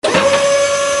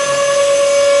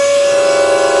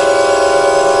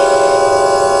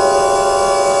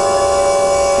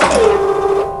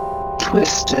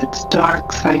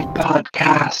Dark Side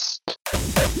Podcast.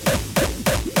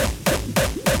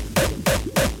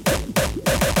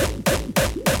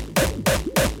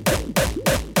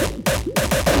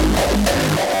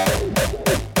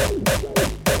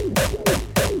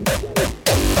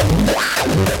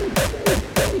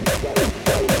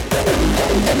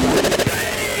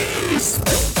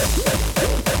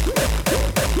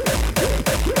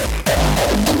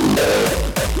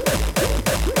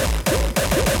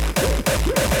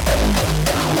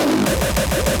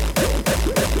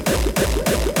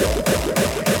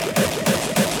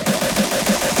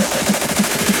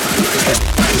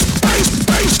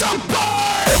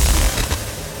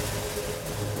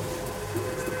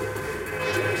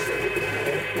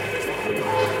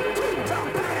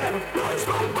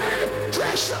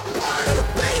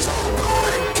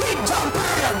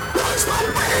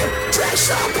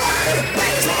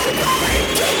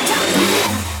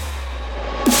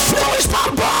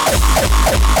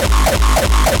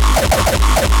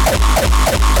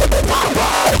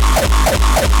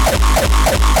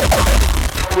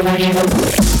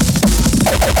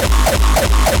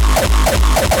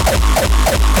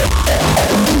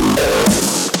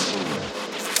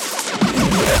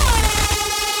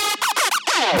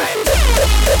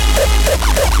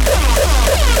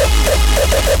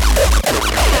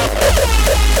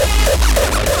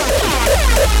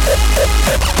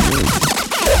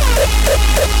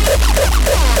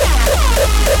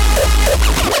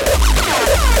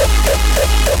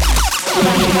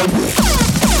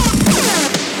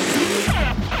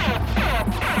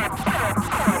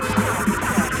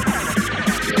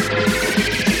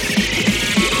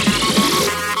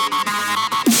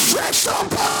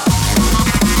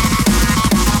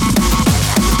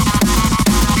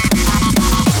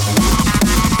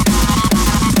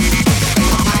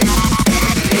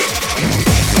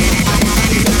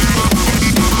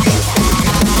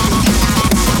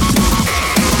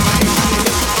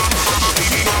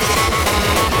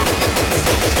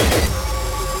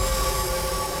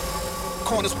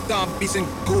 Zombies and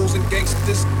ghouls and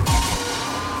gangsters.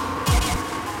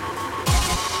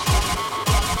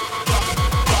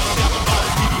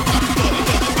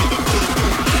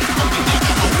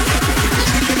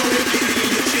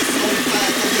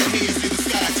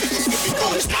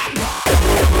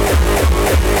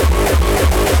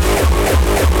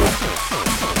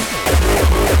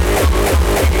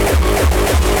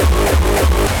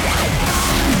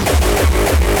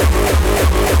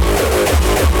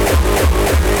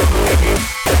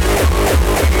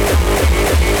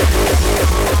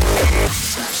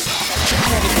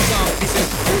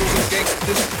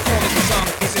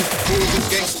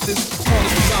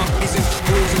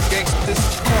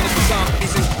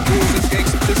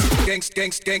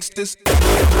 Gangsters.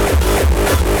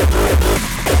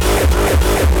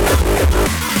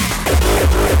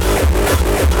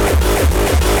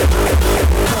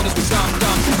 Corners with some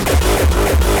dumb.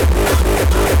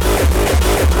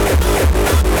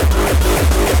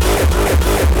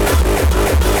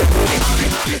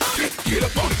 Get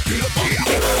up on it, get up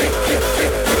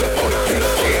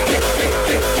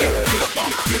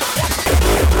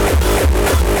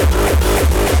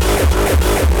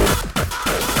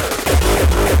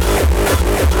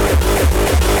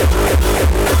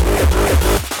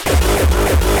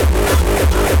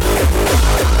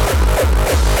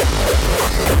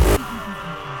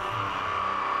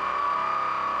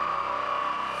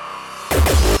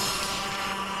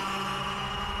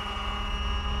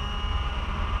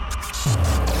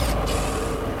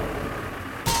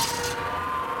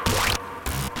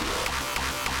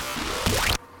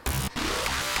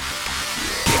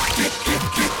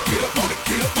on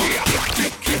it.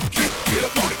 Get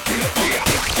up on it, get up on it.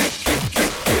 Get up on it,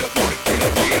 get up on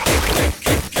it.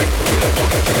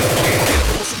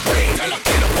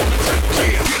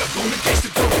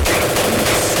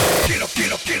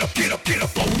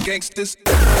 Gangsters.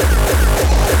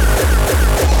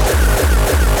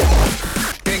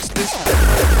 Gangsters.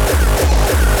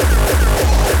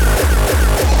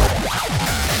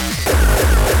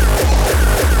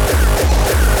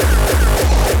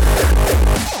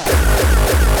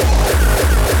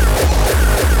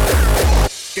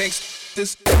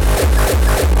 Gangsters.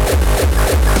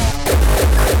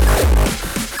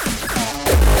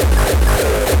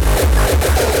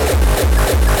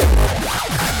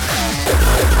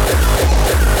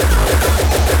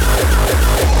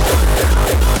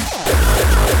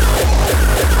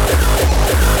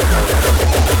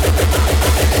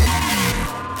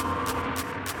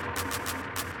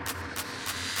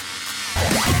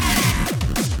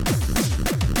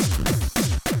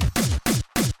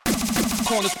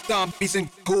 corners, zombies and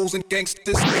ghouls and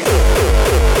gangsters.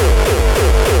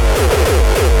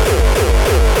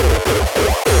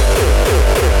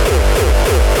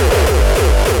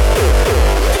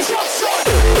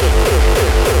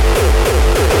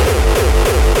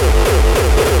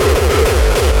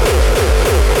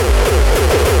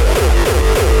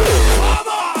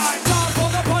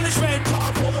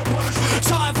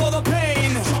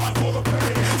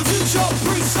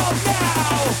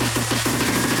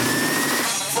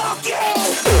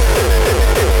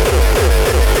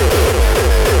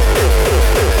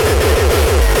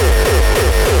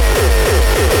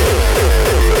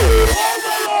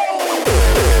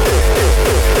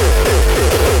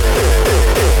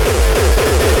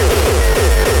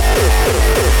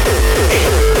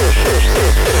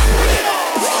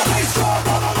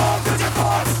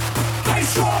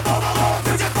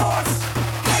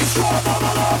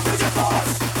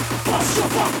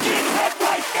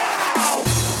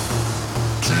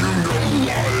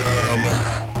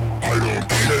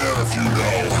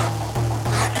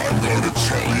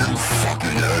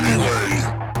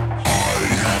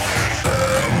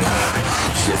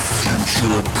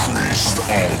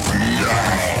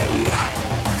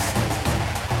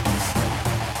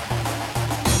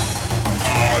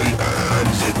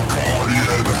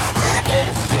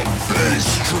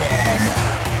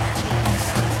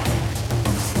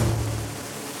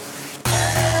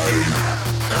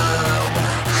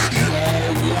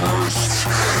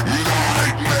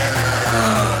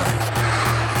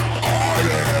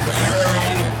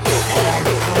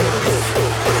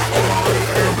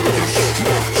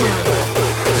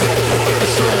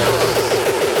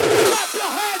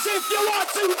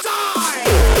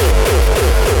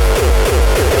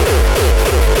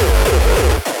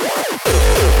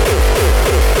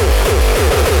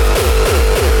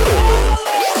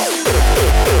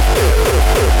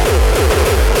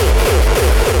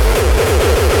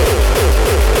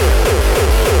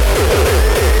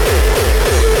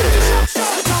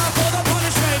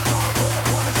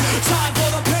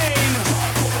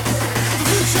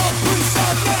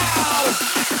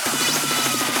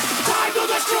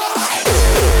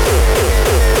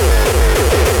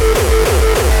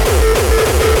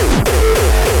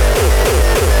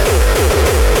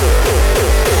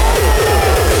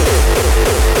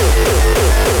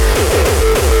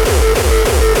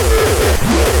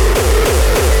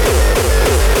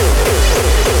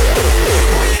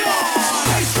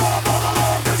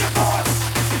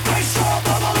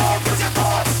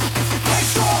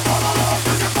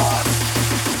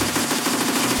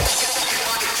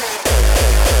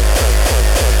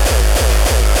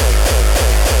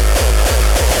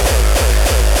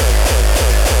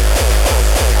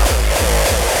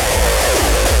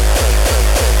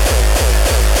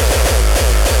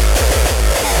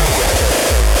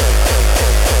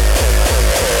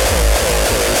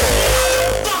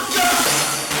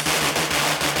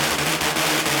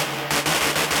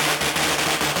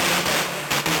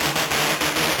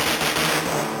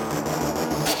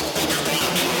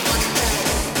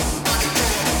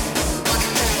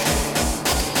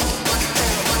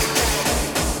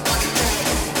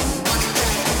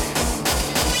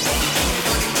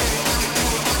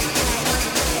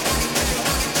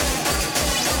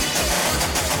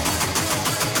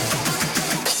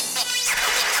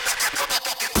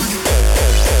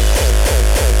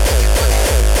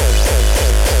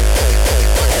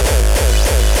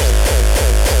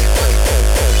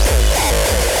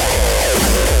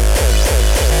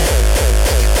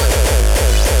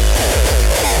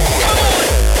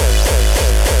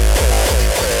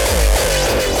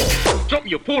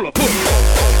 You pull a pull.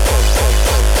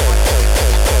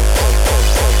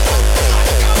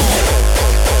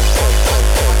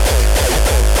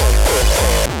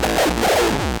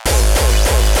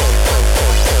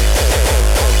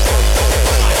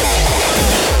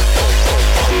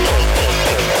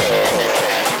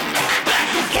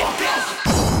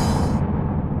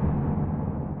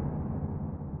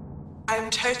 I'm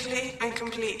totally and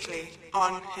completely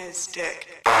on his dick.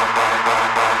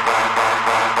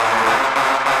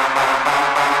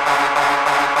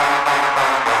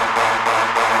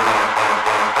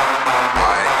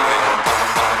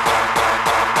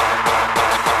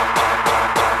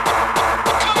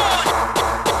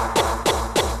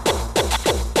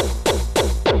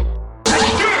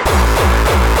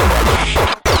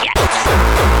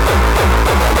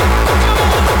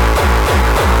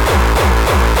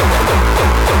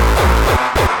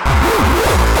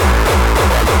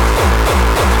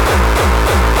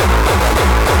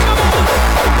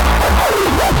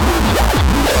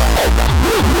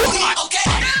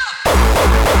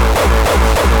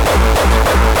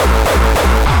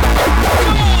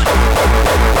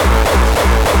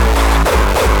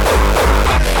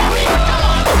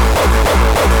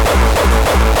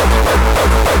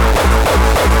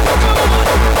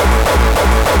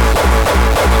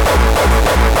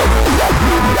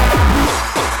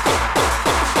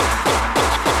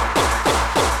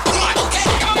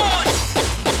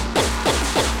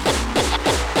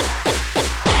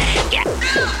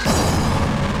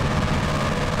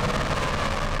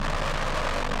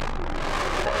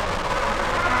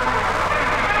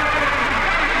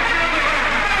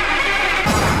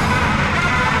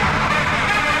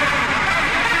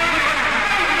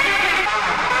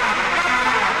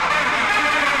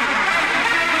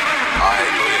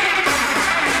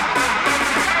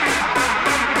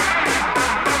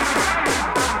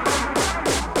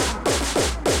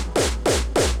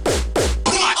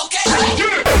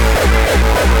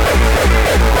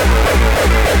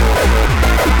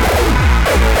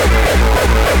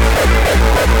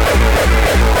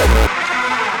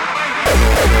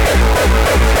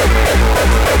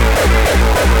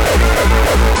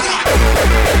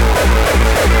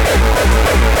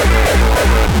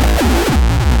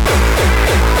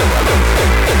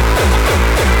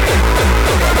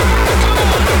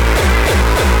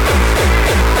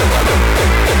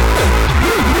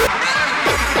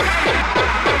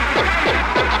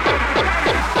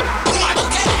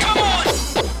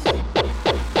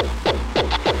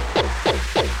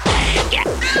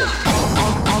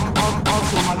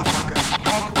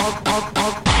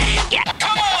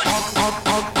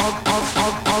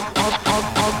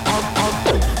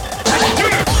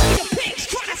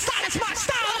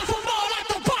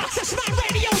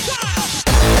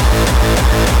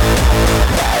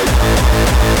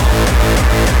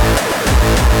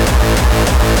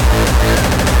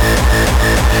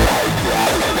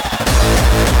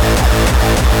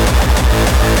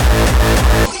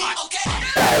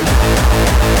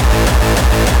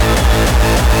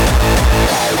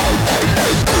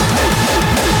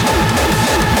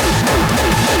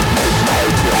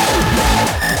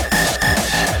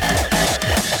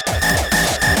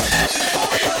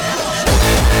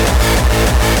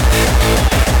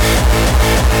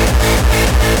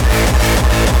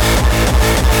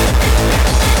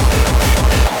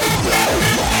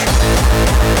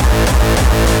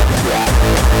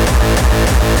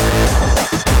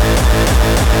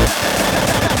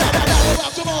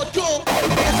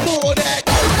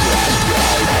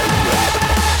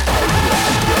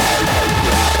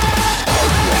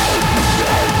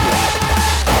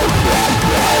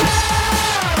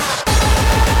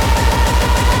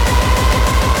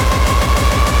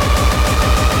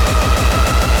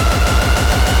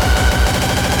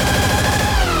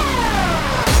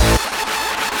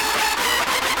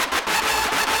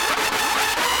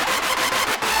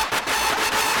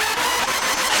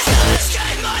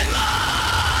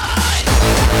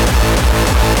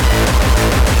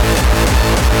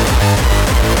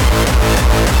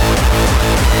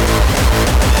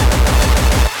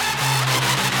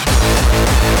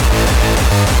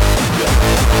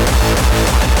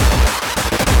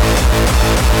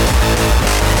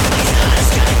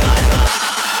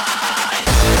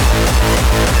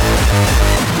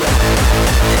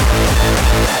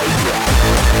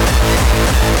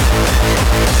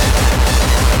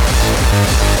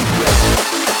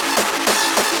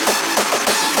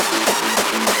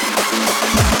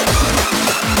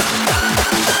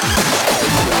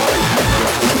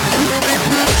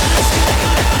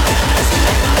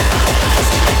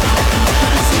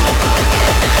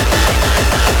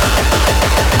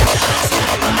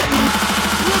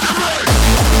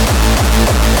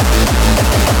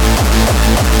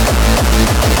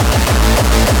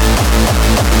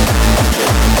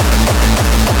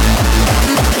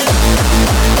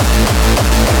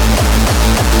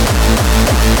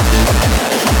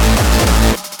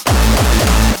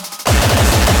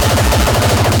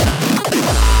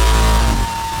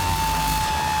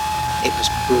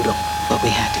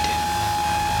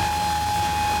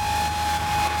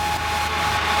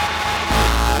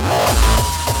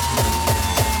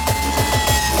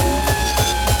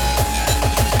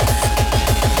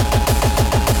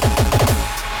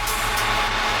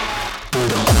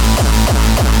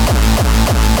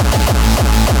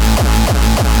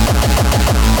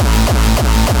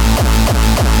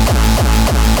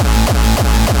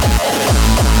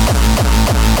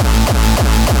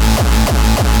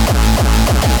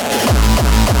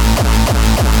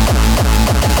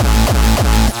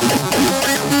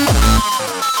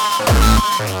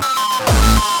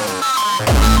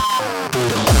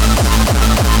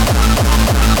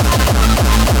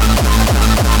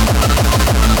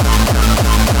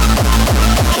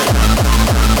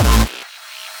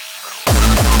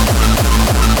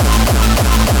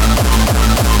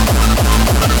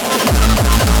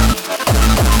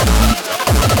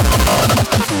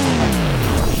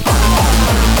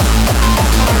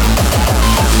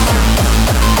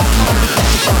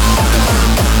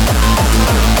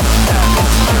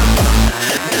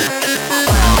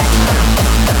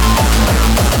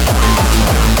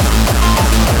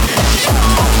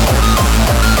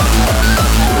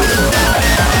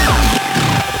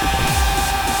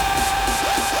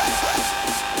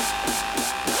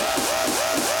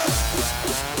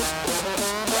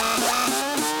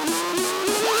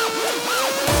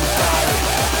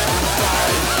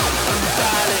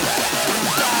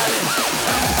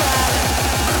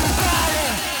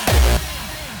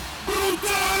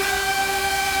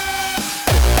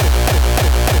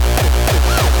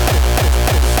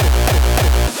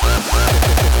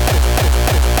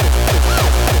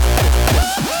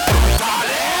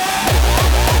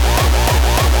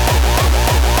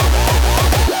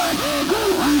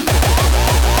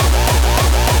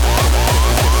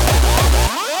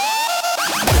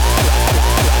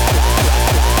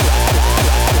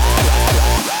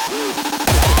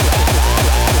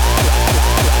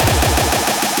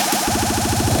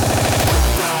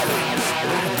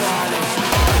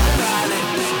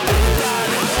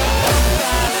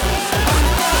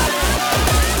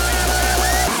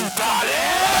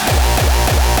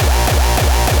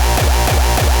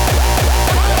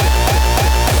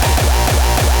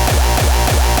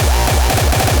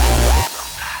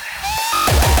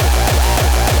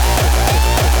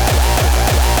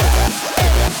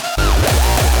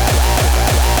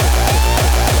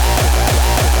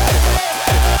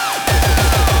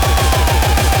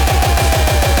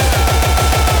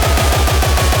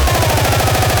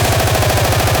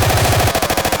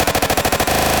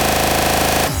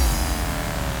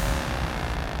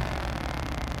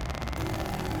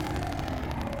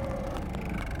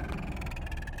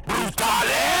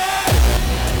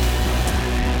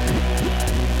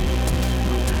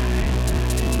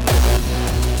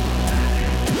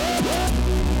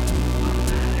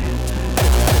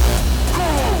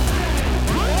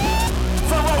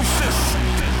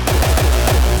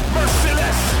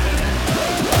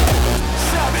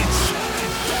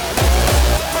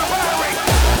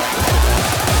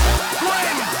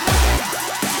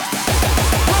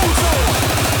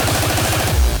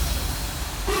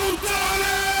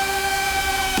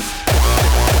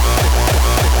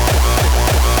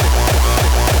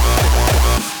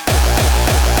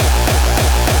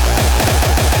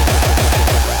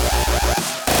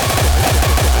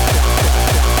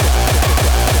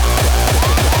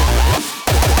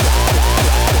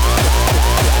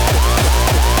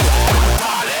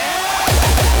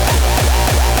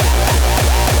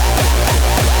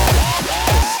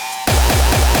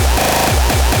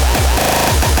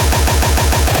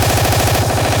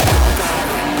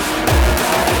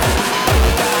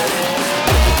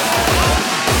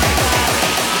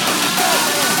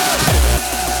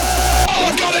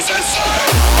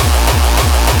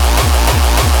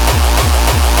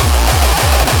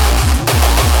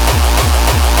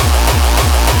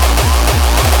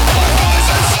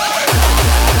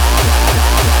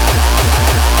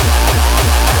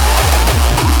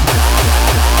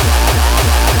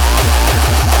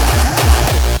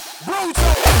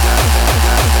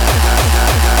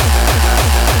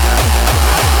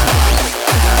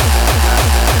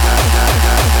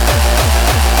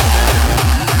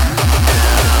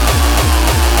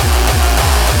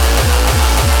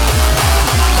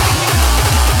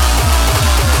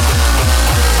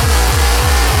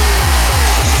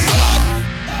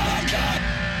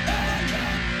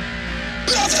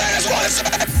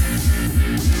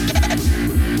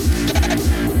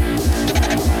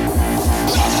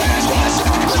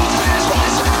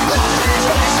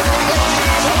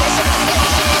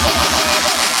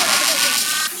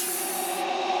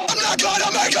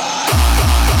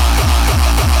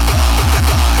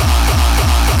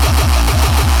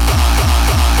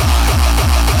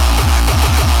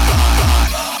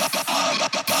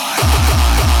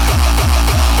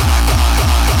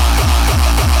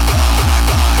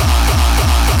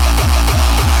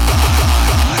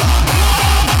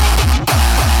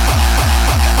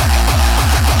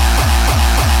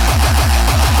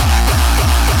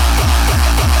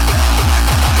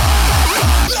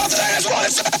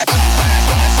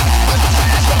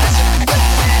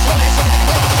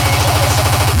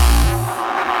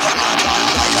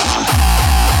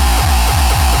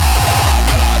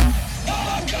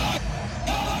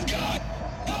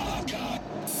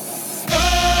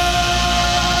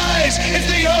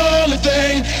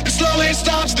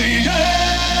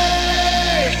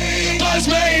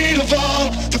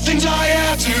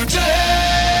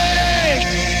 Take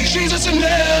Jesus, it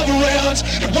never ends.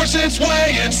 It works its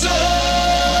way inside.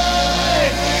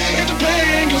 If the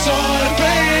pain goes on, and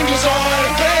pain goes on,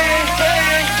 and pain,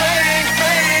 pain, pain,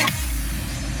 pain.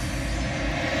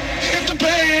 If the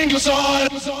pain goes on,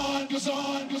 goes on, goes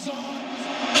on, goes on,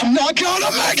 I'm not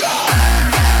gonna make it.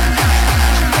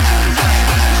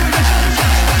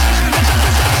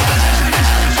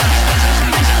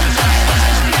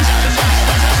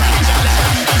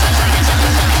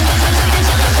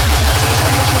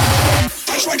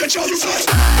 Trying to tell you first.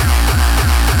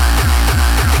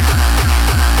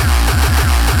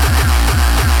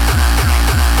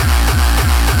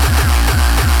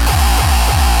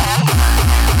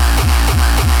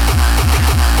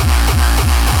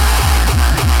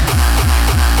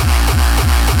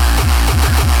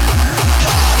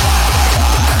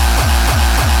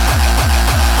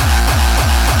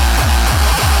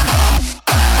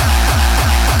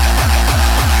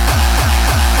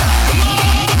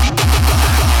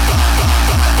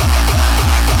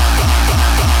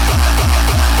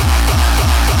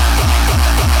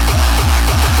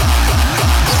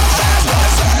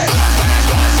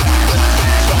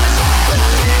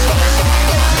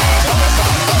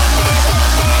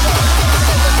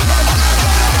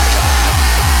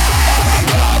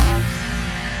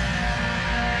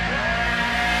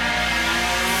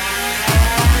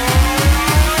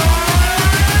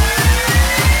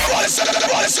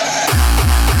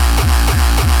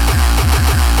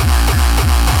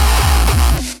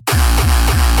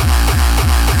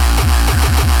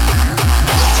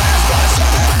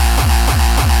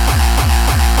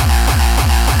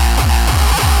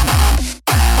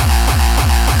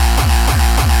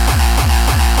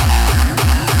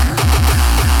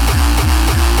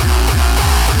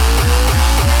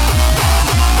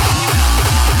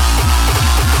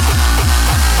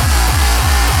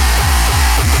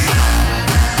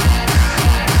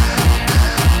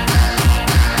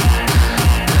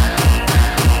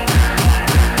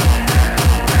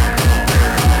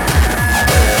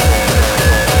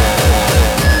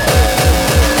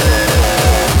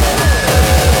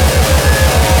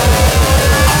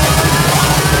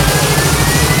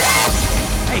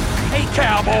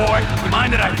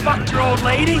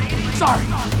 Sorry,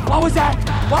 what was that?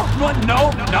 What?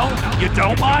 No, you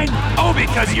don't mind? Oh,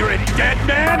 because you're a dead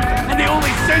man? And the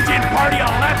only sentient part of you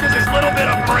left is this little bit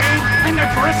of brain and the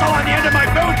bristle on the end of my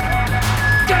boot?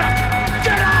 Get up!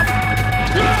 Get up!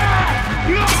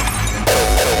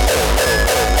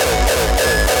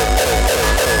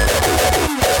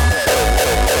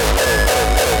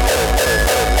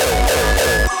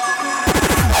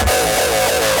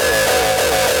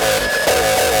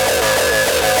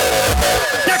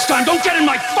 Next time, don't get in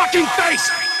my fucking face!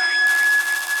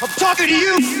 I'm talking to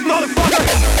you,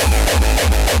 motherfucker!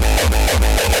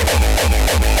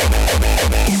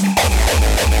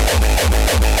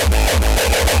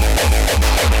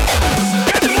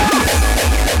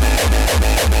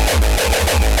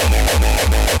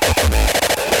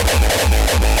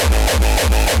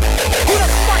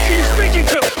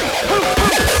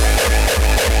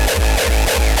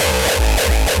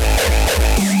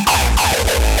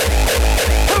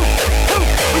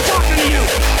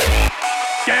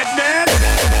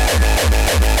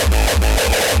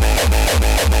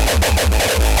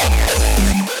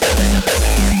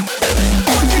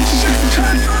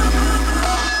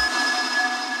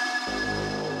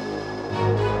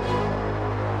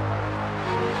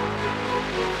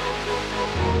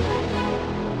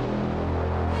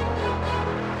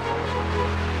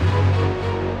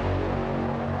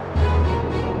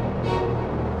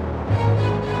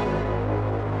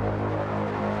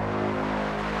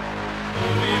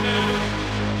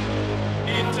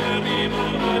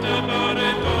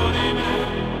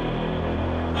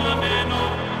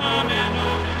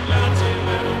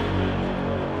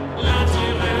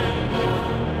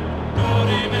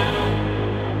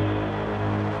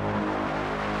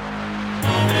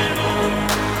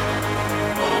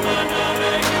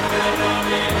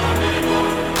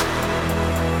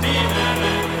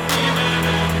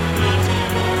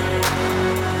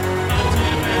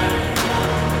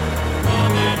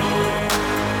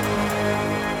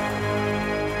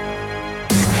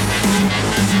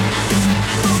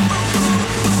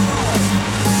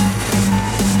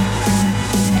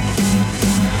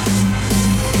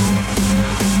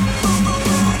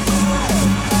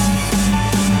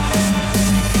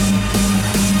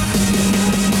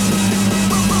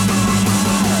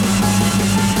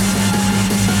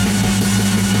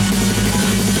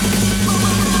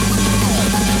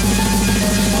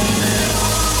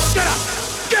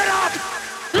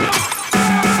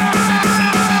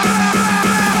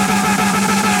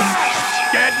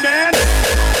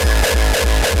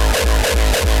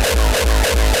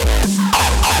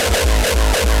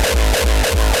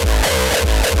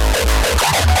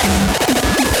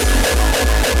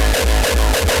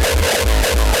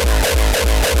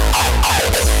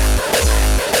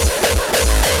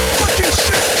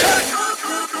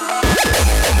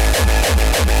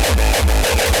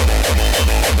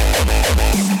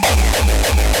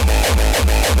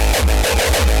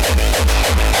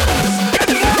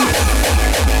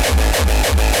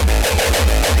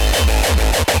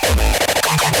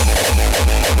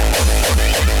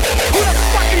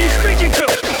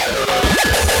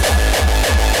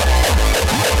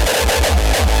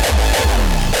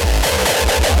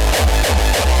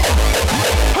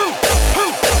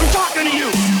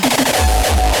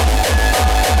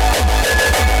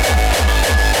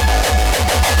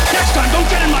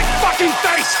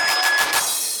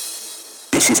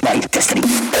 my destiny.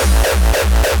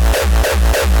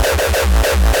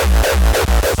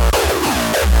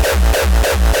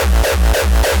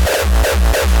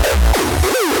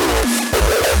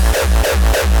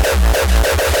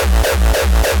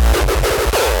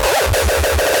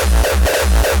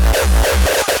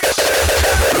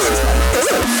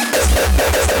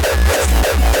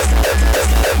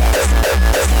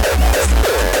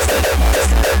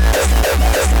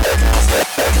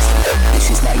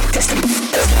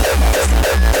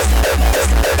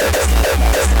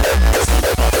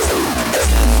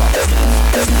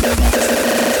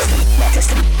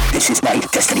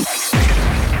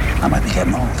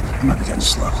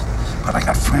 But I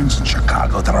got friends in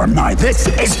Chicago that are nigh. This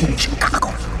isn't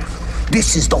Chicago.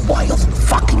 This is the wild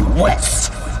fucking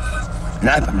West. And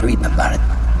I've been reading about it.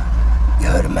 You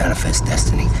heard of Manifest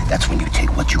Destiny? That's when you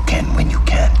take what you can when you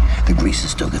can. The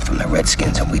Greasers took it from the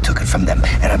Redskins and we took it from them.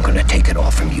 And I'm gonna take it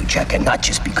all from you, Jack. And not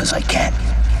just because I can.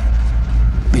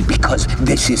 But because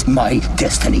this is my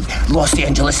destiny. Los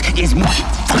Angeles is my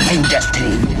fucking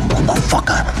destiny,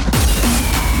 motherfucker.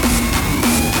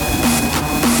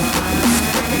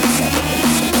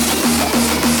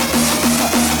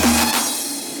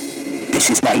 This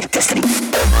is my destiny.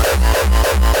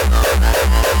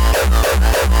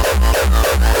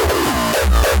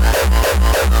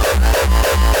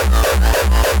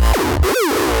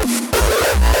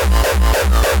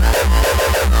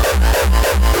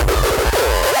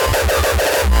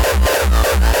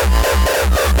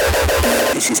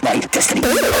 This is my destiny.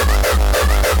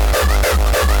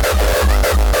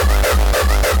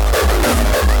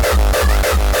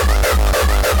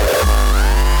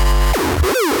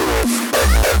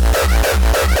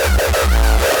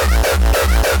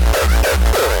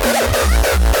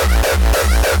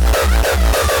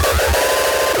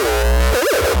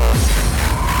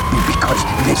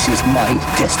 This is my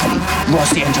destiny.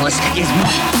 Los Angeles is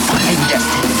my fucking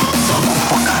destiny,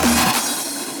 motherfucker.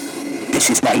 This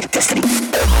is my destiny.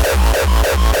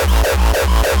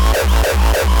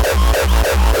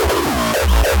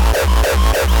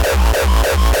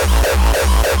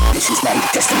 This is my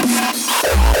destiny.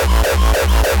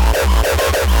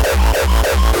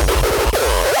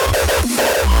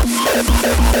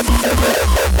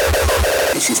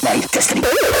 This is my destiny.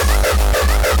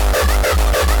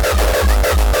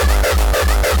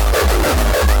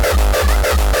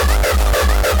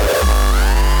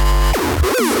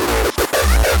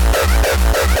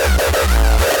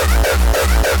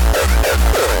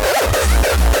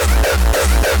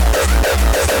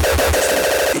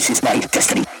 This is my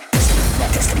destiny. My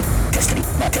destiny, destiny,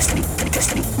 my destiny,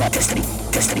 destiny, my destiny,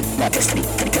 destiny, my destiny,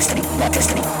 destiny, my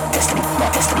destiny, destiny, my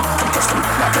destiny, destiny, my destiny, destiny,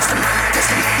 my destiny.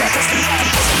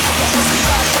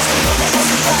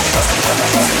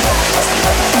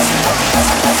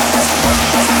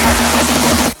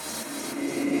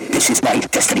 This is my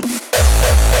destiny.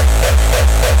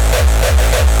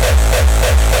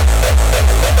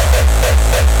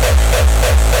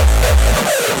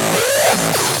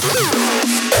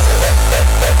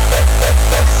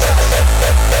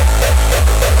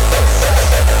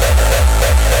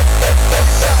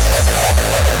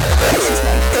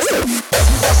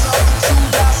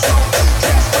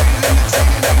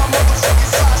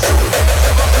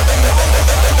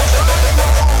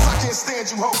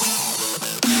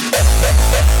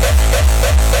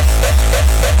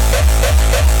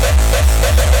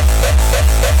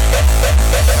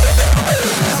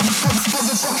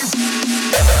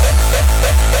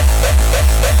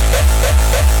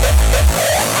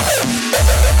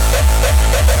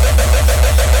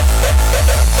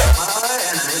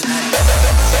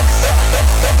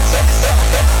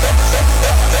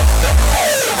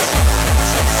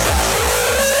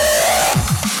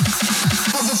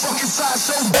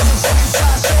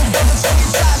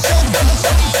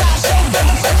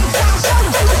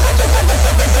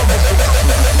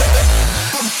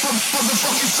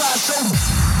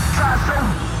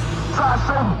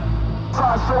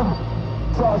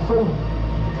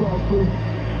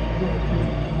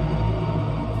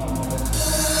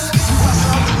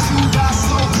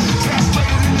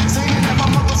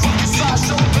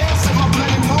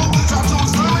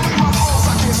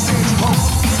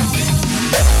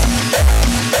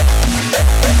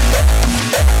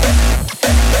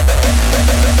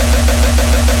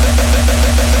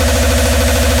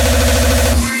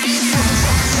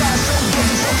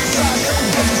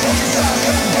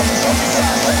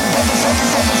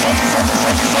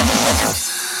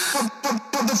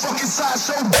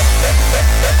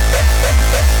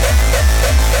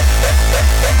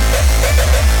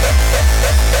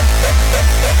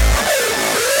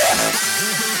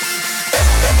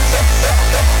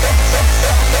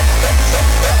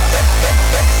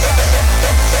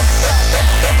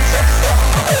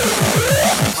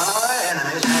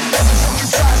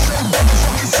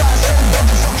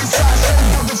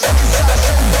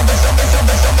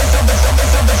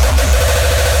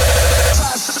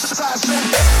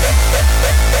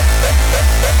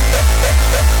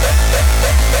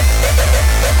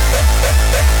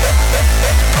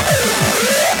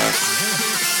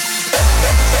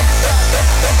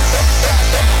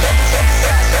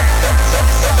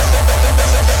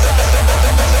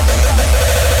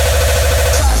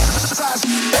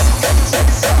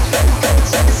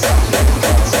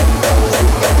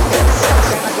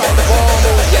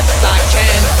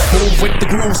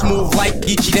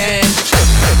 you down.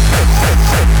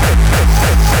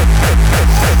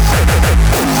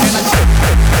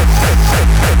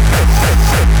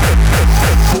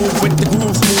 Move with the groove,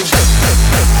 move.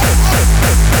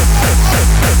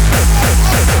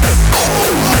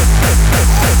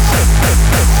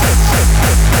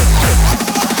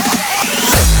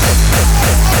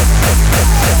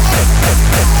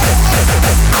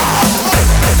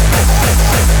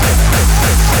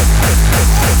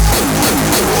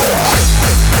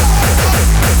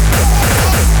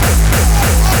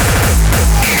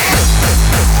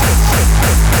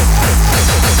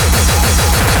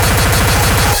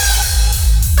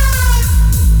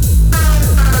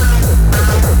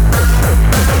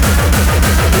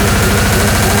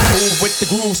 The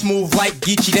grooves move like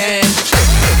Geechee Dan.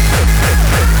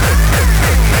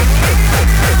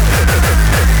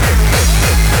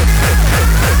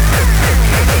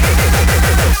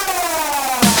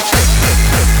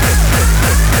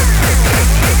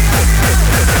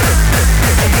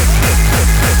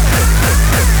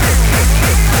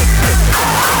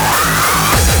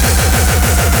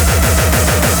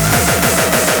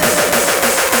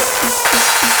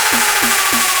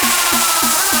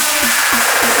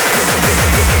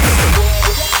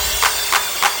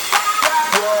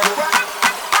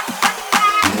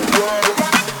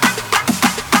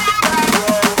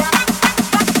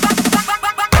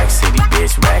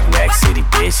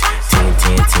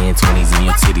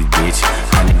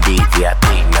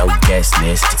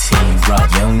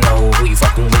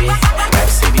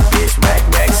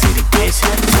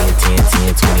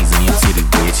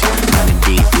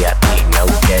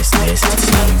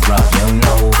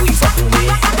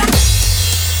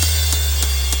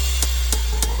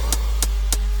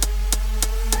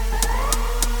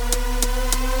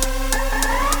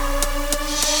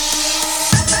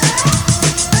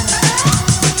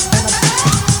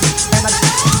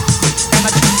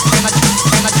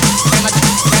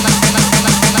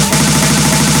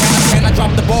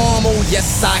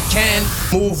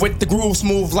 Move with the grooves,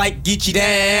 move like Geechee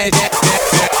Dan.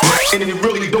 And it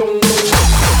really don't.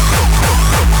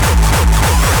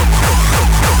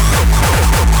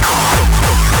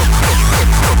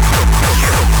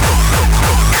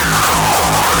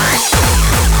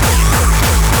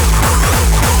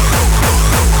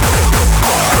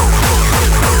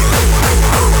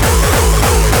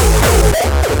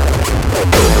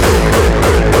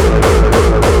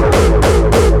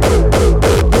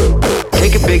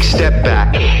 Big step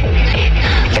back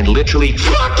and literally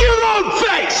fuck your own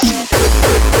face.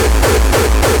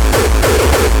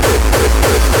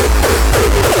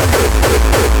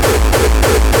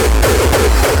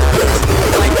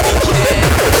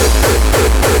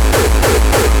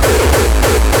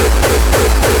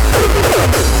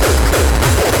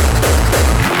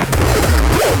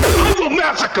 I will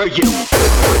massacre you.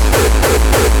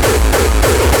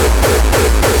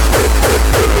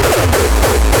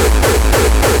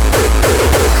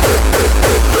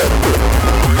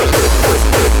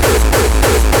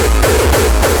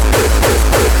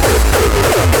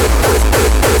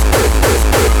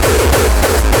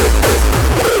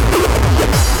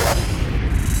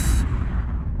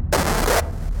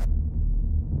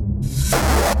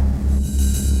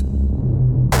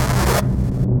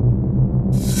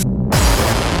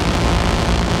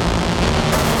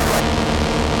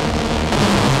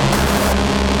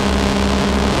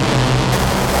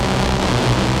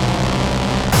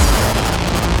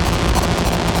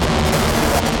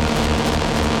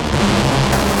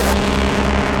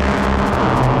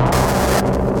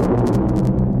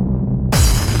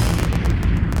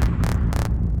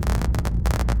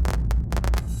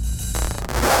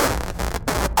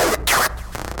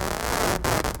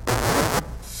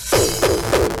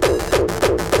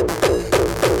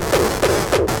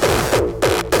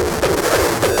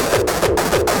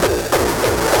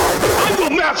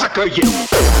 massacre you!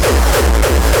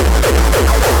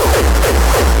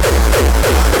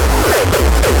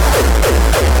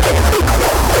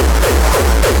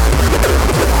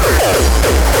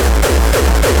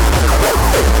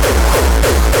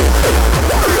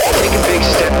 Take a big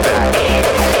step back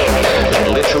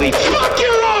and literally fuck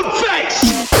your own face!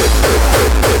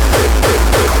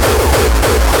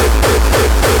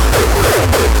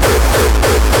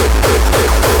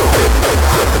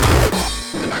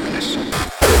 The back of this.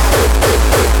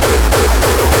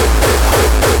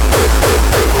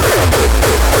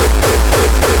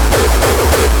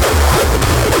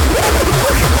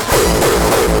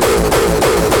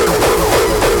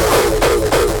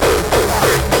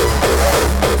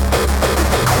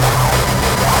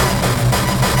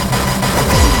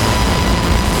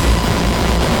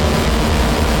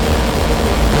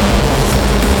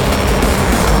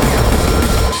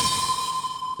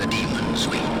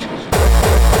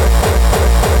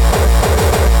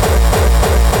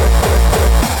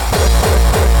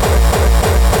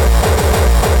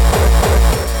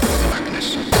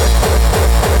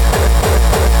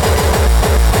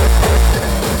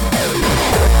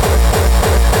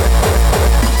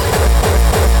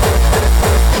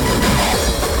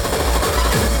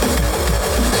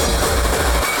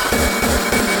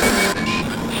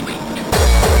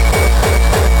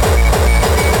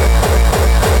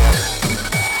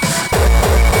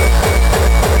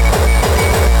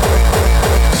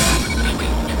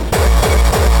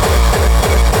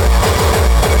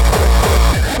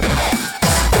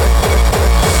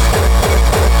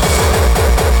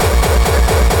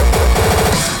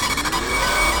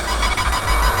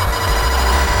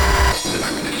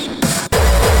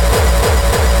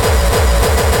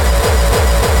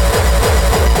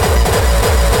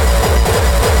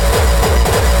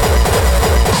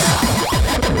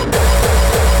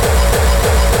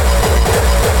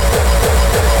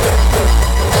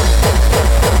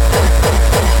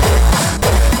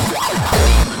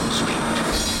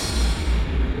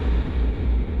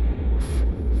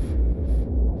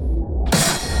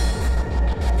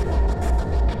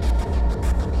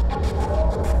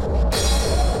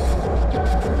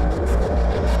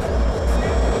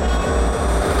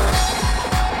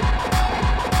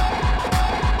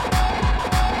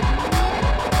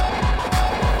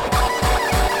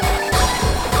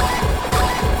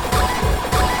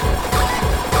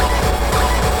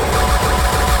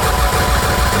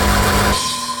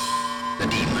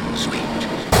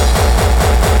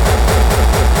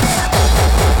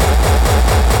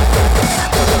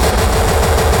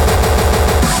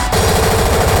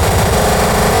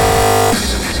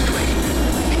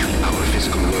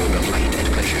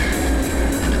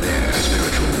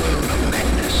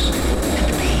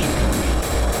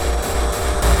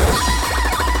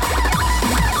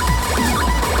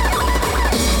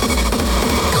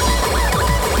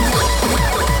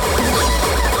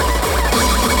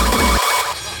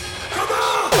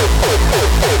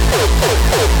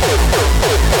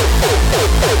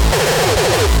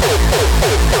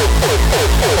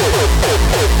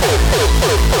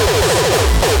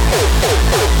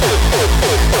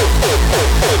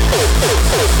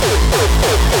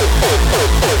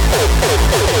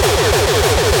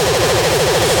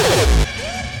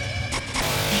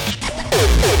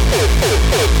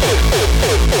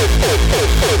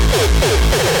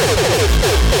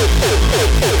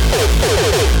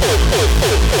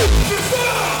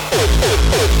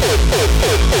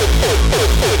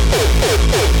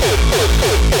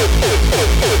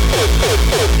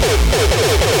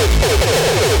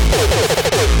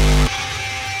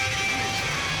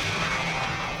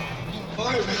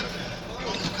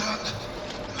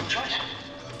 choice.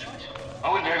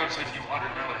 I wouldn't dare go to sleep if you wandered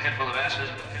around with a head full of acid.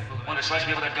 Want to slice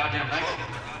me with that goddamn knife?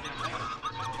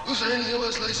 Who's there any of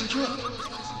us slicing you up?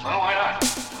 Well, why not?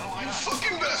 You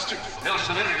fucking bastard! Hell, just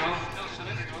a minute ago.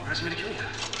 Asked me to kill you.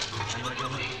 I'm gonna kill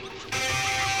me.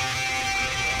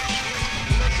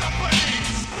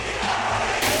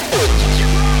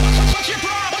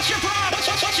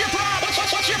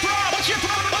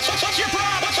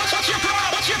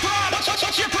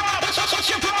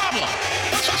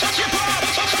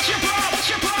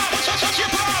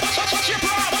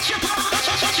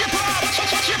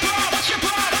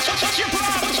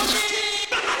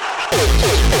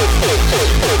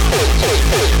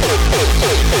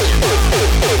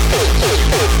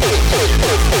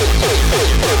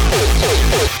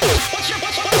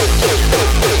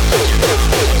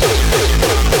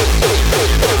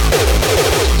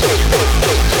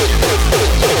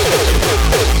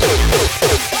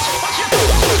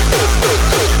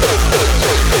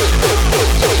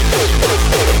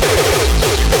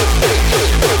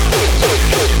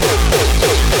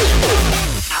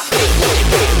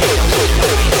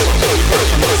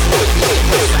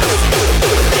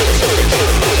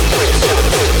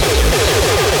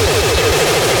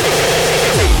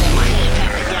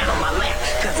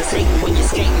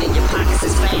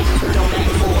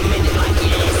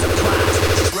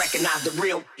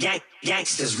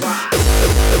 Gangsters ride.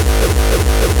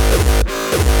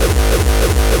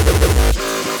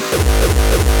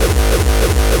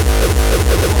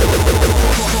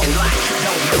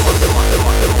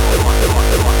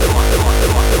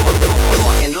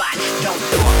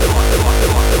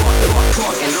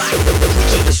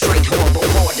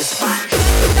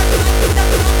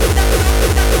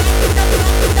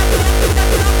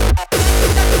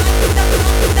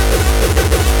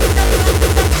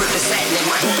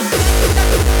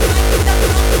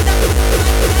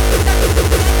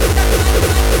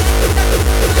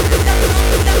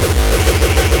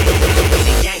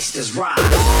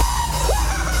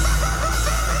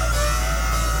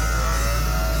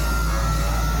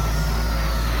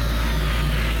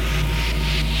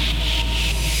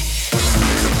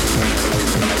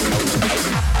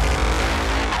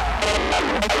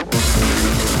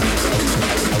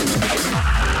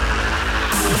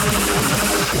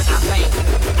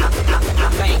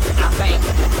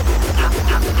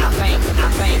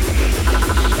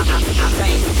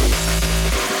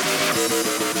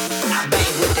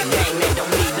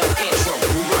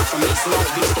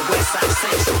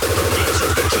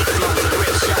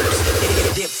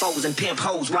 And pimp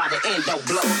hoes while the endo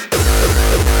blow.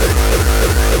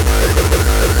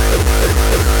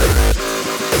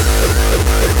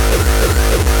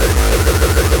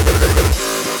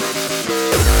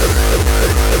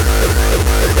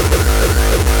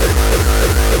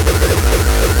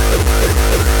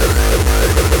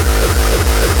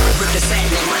 With the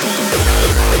satin in my hand.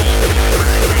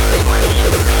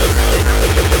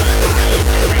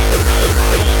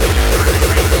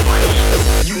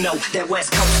 You know that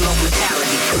West Coast low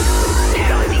mentality.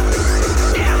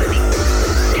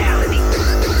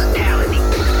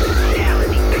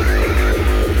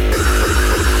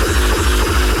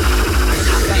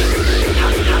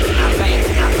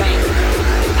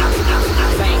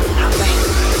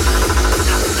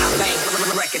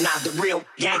 Recognize the real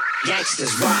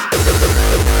gangsters ride.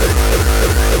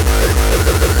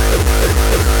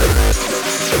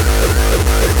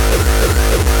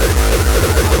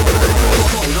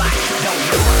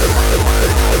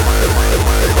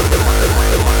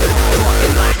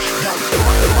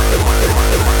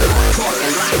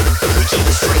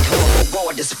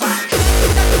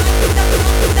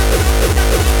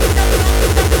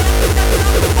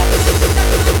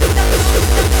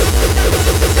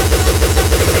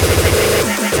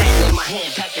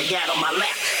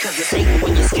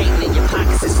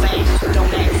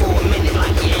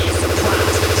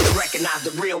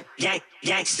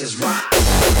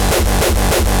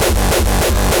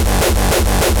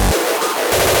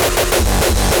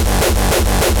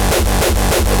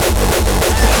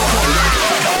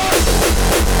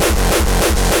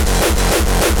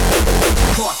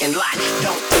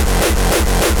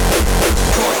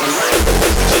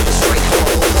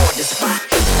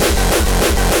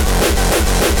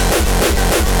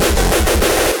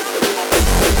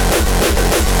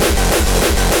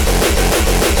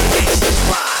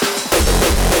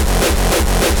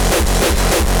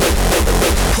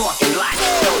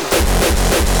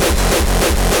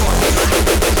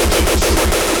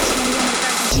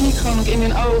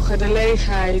 droge, de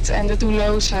leegheid en de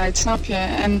doelloosheid, snap je?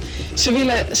 En ze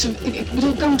willen, ik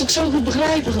bedoel, ik kan het ook zo goed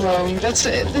begrijpen gewoon, dat ze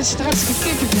het hartstikke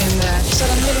kicken vinden. Ze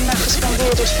dan hele nacht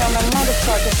gescandeerd is van een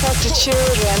motherfucker, fuck the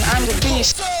children, I'm the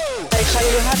beast. Ik ga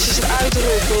jullie hartjes eruit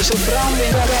roepen, ze branden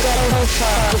in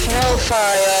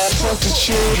hellfire, fuck the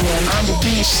children, I'm the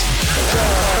beast.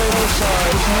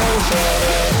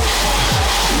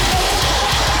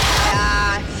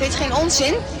 Ja, vind je geen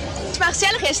onzin? Het maar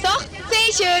gezellig is, toch?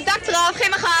 Feestje, dak eraf, geen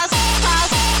maar gas.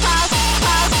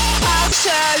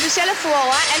 Doe zelf voor,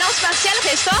 hè? En als het maar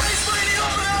gezellig is, toch?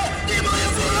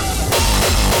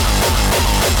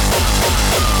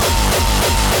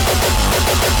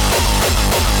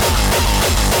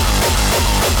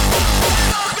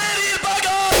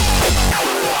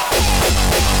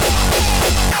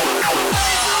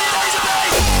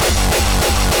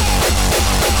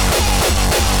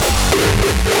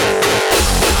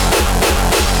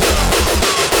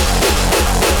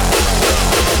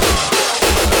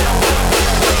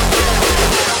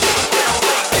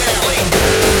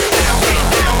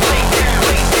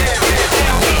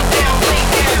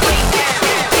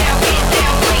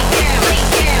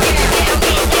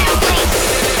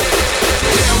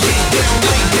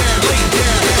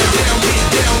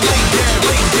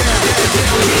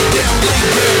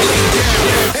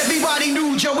 Everybody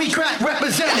knew Joey Crack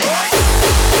represented.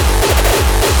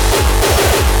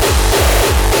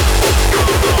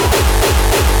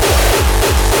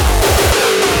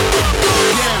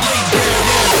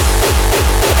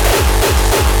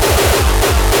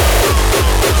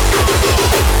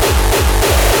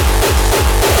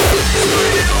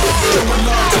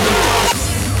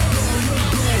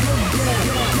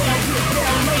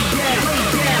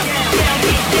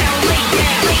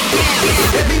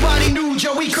 Everybody knew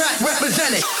Joey Crack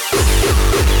represented.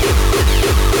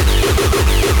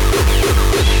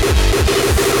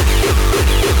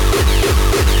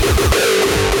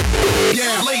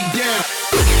 Yeah, lay down.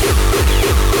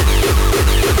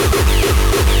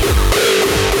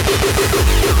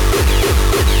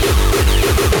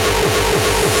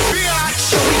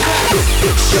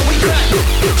 Joey Crack,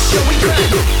 Joey Crack,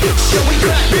 Joey Crack, Joey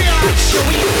Crack,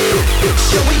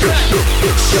 Joey Crack,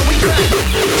 Joey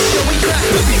Crack.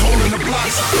 Let me hold in the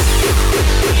blocks.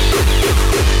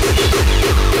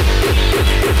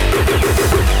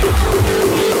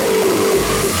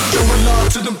 Showing love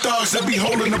to them thugs that be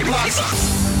holding the blocks.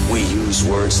 We use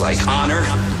words like honor,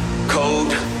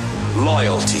 code,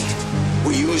 loyalty.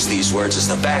 We use these words as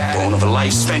the backbone of a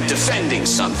life spent defending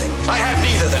something. I have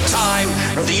neither the time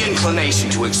nor the inclination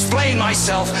to explain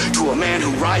myself to a man who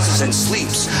rises and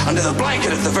sleeps under the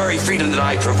blanket of the very freedom that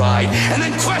I provide, and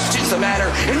then questions the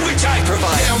manner in which I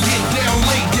provide. Down, get down,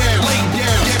 lay down, lay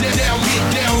down, get down, get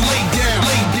down, lay down,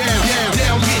 lay down,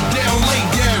 down, get down, lay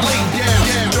down, lay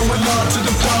down, throwing love to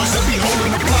them thugs that be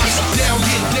holding the blocks. Down,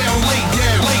 get down, lay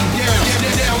down, lay down,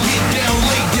 down, get down,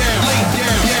 lay down, lay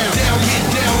down, down, get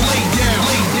down, lay down,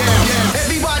 lay down.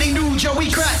 Everybody knew Joey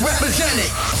Crack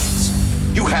represented.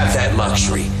 You have that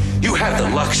luxury. You have the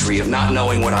luxury of not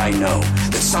knowing what I know.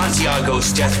 That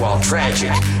Santiago's death, while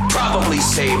tragic, probably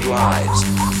saved lives.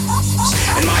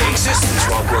 And my existence,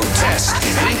 while grotesque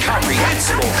and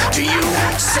incomprehensible to you,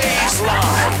 saves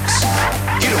lives.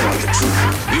 You don't want the truth.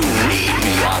 You need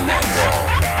me on that wall.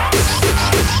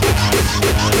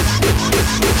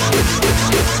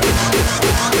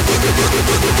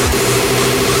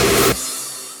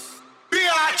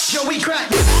 Joey Crack.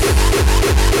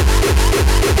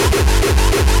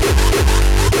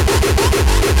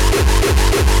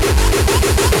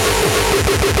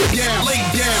 Yeah, lay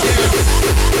down.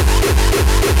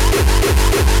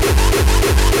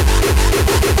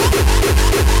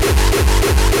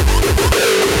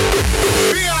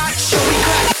 Joey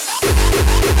Crack.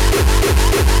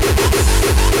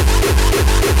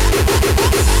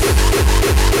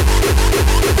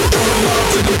 Throwing love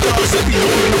to the dogs that be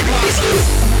holding the blocks.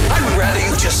 I would rather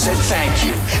you just said thank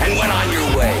you and went on your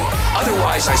way.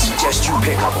 Otherwise, I suggest you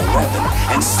pick up a weapon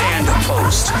and stand a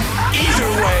post. Either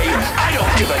way, I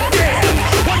don't give a damn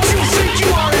what you think you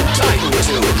are entitled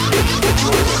to.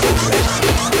 You're correct.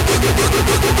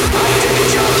 I did it,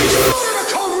 Johnny. You're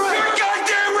correct. You're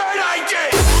goddamn right I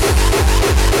did.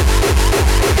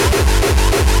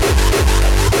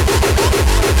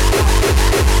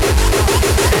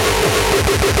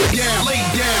 Yeah, lay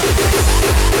down.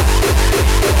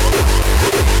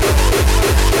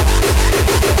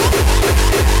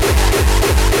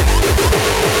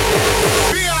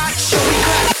 Joey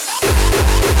Crack.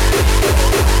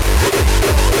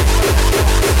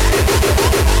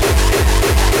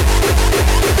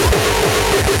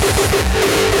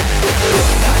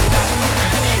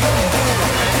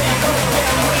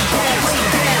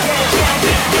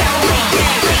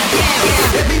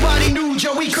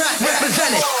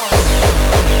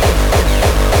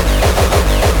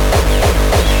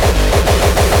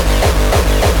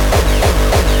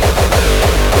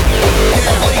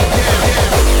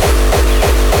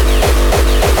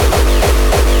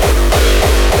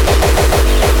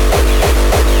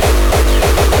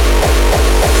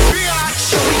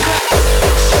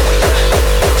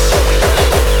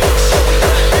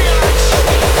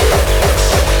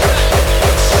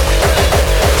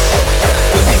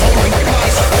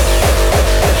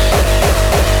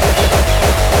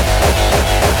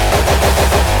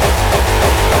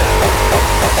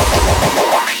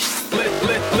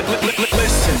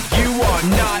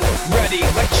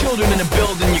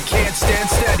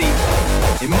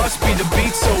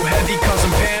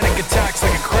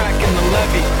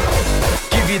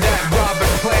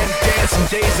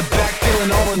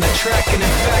 on the track. And in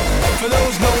fact, for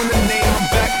those knowing the name, I'm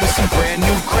back with some brand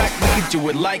new crack. We can do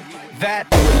it like that,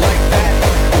 do it like that,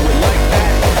 do it like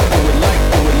that, do it like,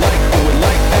 do it like, do it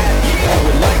like that, do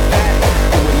it like that,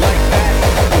 do it like that,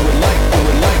 do it like, do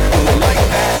it like, do it like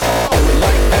that, do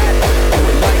it like that, do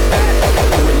it like that, do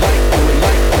it like, do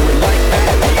it like, do it like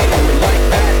that, do it like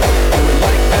that,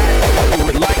 do it like that, do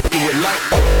it like, do it like,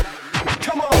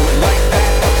 come on, do it like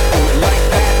that, do it like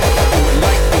that, do it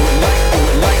like, do it like, do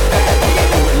it like that, do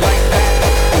it like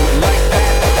that, do it like that, do it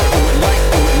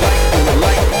like, do it like,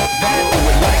 do it like that, do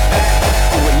it like that, do it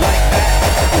like that,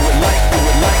 do it like, do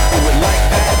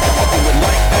it like, do it like that, do it like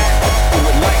that, do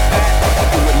it like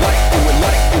that, do it like, do it like, do it like,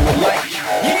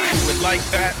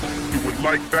 yeah, do it like that, do it like that,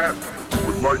 do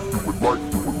it like, do it like,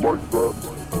 do it like that,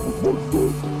 do it like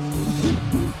that.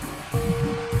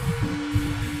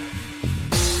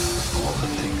 All the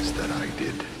things that I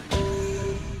did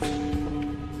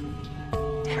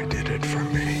it for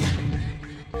me.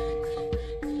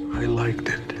 I liked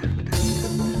it.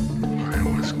 I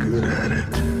was good at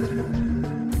it.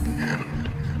 And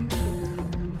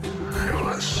I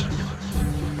was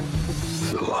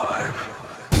alive.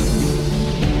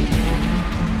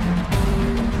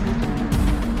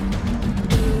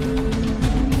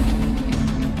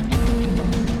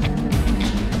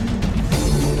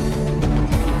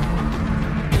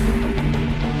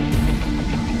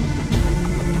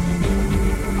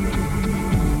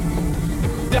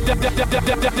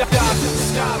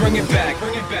 Stop, bring it back,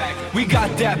 bring it back. We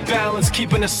got that balance,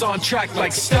 keeping us on track.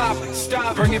 Like stop,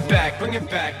 stop, bring it back, bring it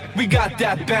back. We got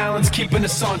that balance, keeping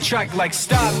us on track. Like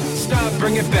stop, stop,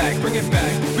 bring it back, bring it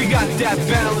back. We got that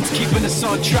balance, keeping us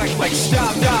on track. Like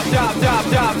stop, stop, stop, stop,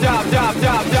 stop, stop, stop,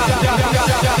 stop,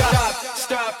 stop,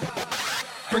 stop,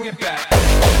 bring it back.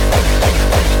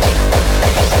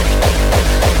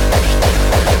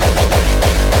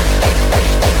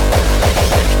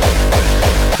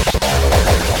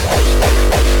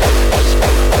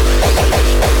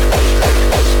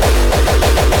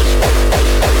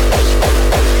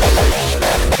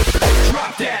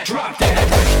 Drop that.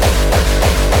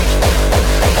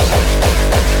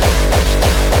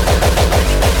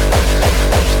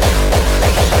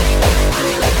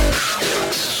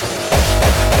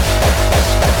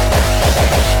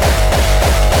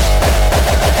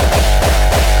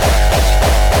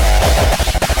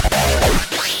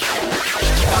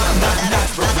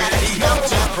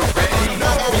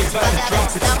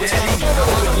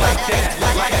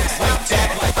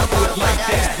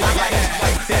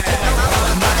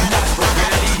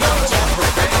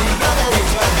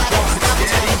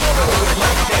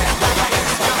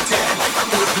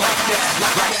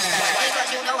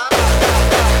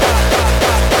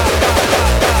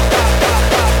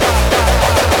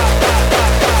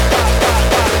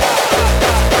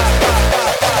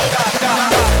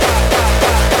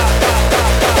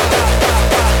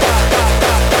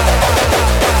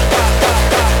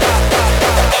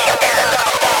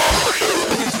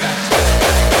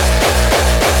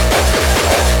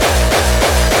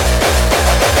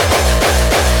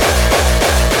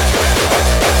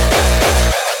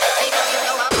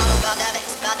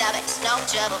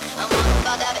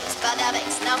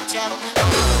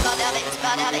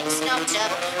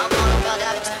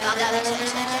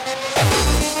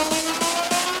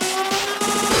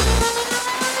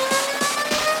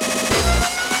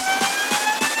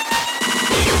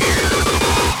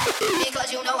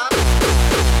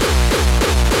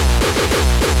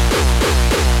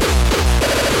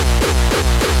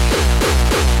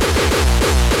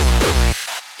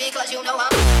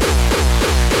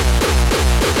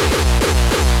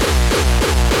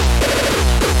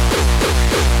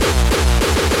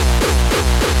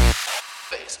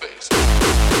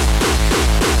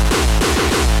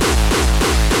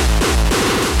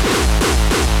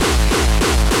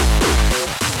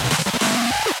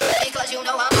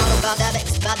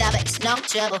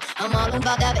 trouble. I'm all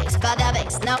about that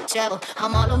bass, no trouble.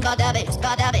 I'm all about that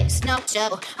bass, no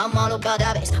trouble. I'm all about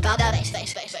that bass,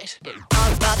 bass, bass, bass.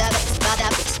 All about that bass, I'm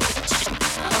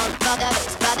all about that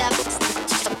bass,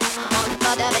 I'm all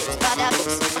about that bass, I'm all about that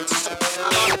bass.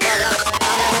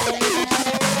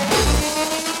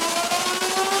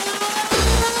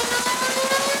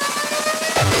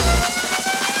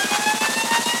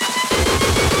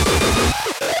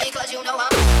 Because you know I'm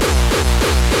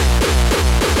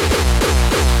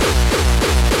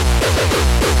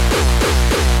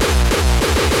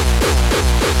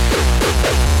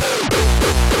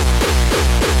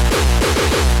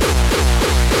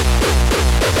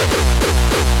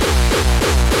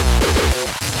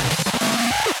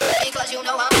because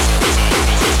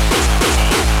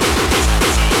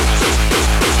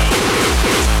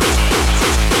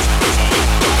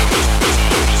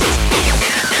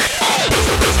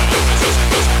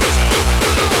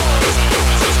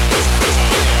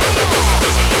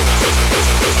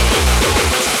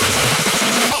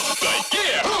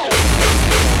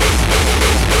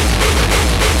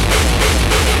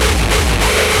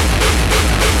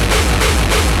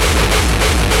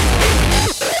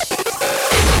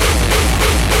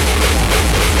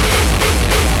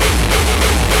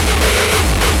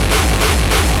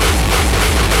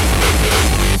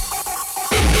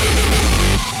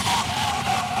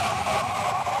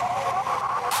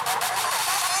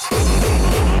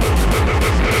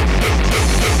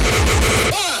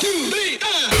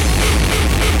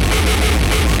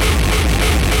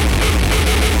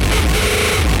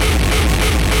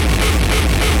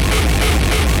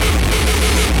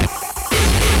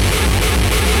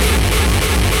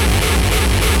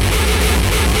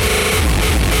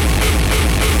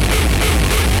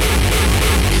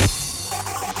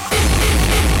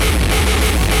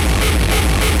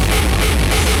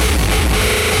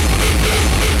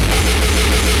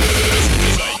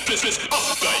is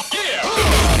up the yeah.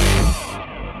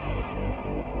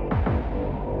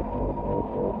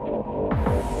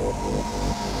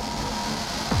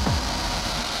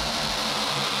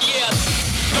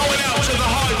 Going out to the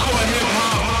hardcore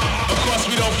hip-hop. Of course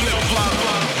we don't flip-flop.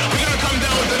 We're gonna come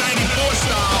down with the 94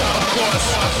 style, of course.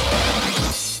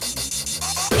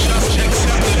 Just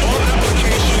accepted all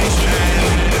applications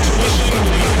and tuition will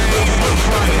be paid on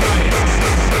Friday.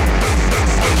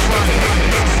 On Friday.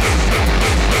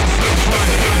 On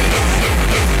Friday.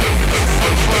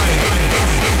 On Friday.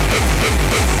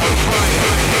 On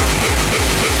Friday.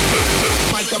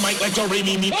 Mic the mic like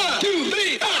Do-Re-Mi-Mi. 1, 2,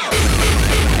 3, 4.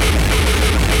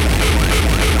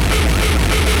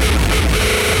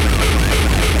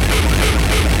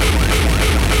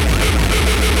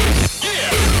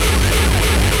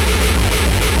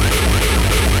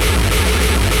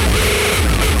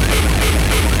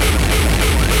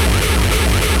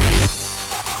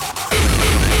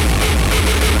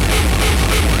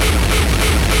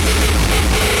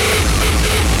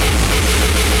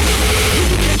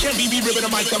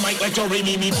 The mic like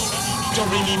Do-Re-Mi-Mi,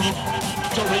 Do-Re-Mi-Mi,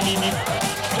 Do-Re-Mi-Mi,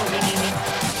 Do-Re-Mi-Mi.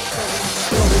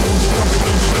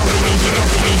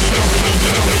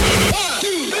 1,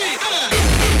 2, 3,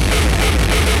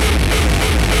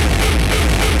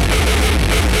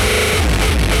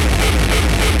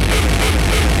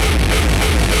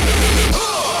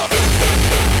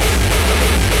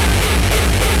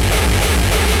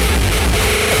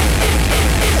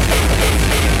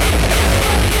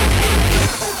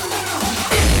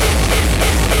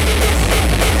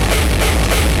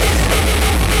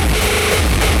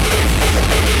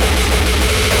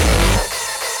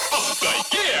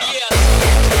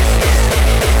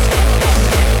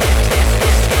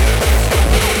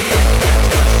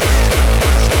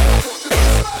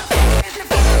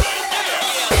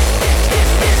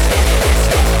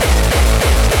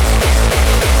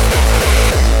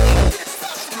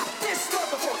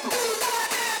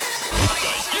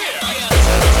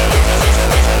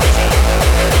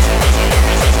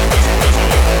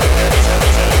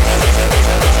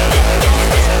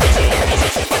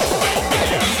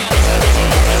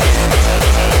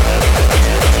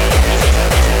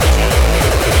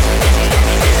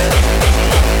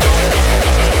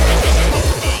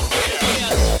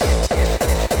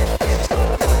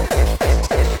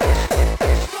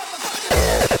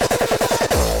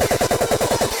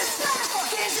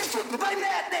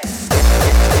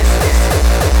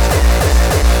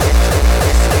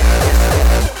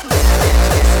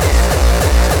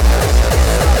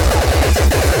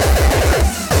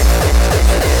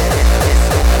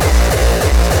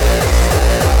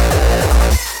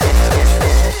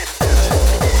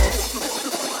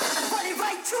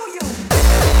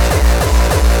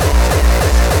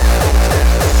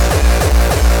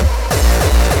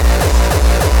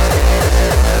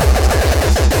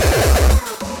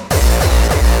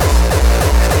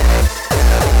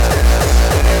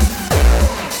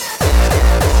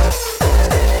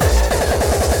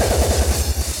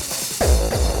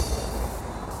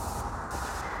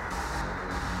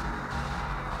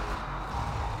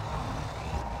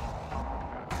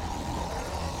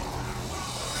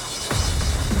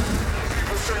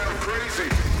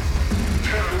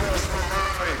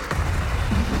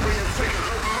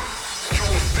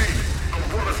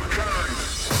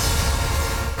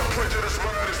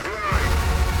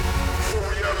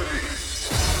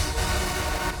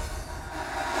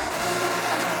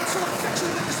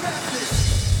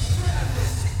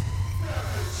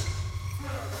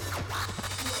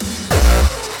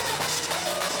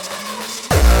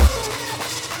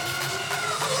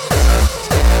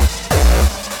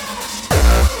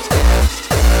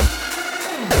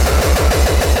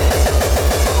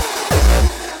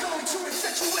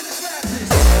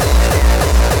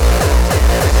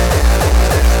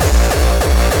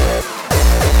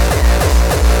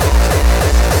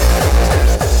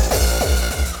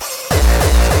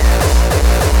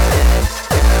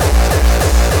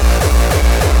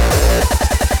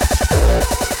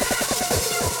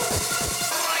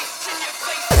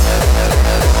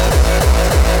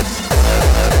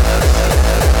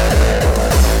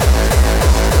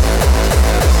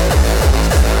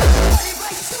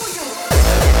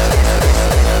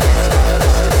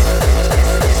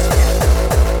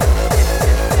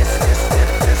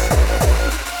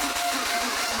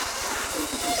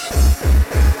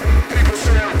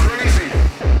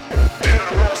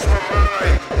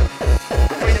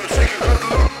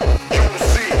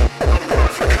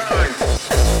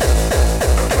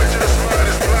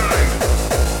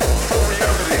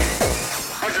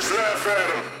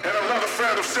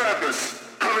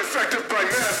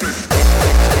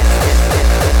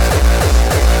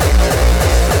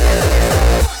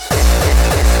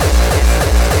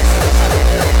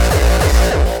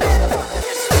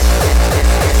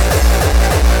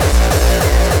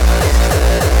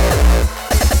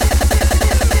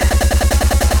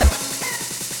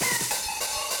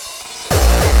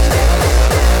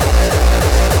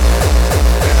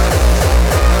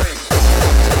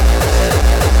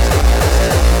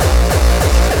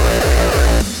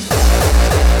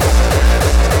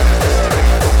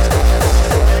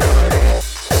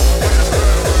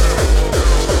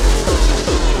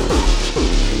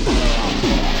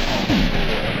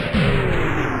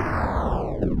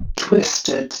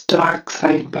 Dark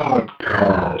Side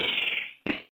Podcast.